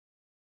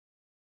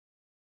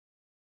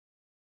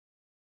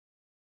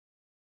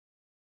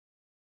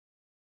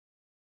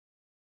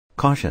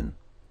Caution: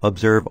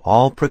 observe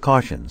all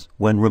precautions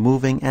when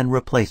removing and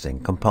replacing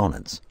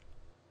components.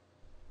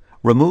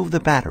 Remove the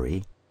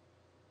battery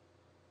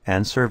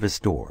and service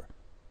door.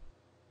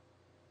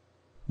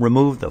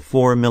 Remove the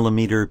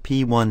 4mm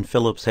P1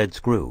 Phillips head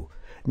screw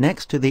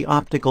next to the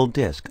optical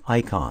disc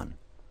icon.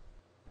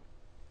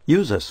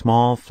 Use a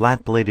small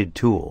flat-bladed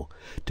tool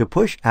to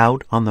push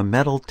out on the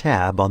metal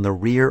tab on the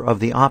rear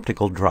of the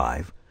optical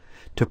drive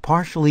to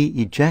partially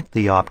eject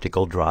the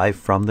optical drive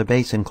from the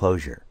base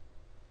enclosure.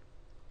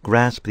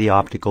 Grasp the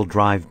optical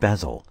drive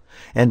bezel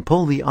and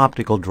pull the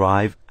optical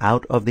drive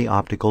out of the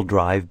optical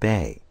drive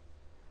bay.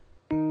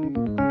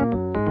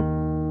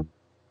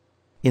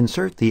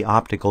 Insert the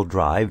optical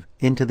drive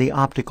into the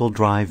optical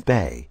drive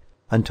bay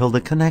until the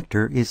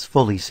connector is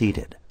fully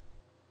seated.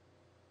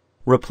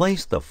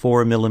 Replace the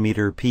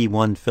 4mm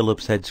P1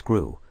 Phillips head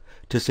screw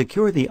to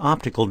secure the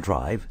optical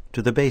drive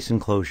to the base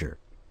enclosure.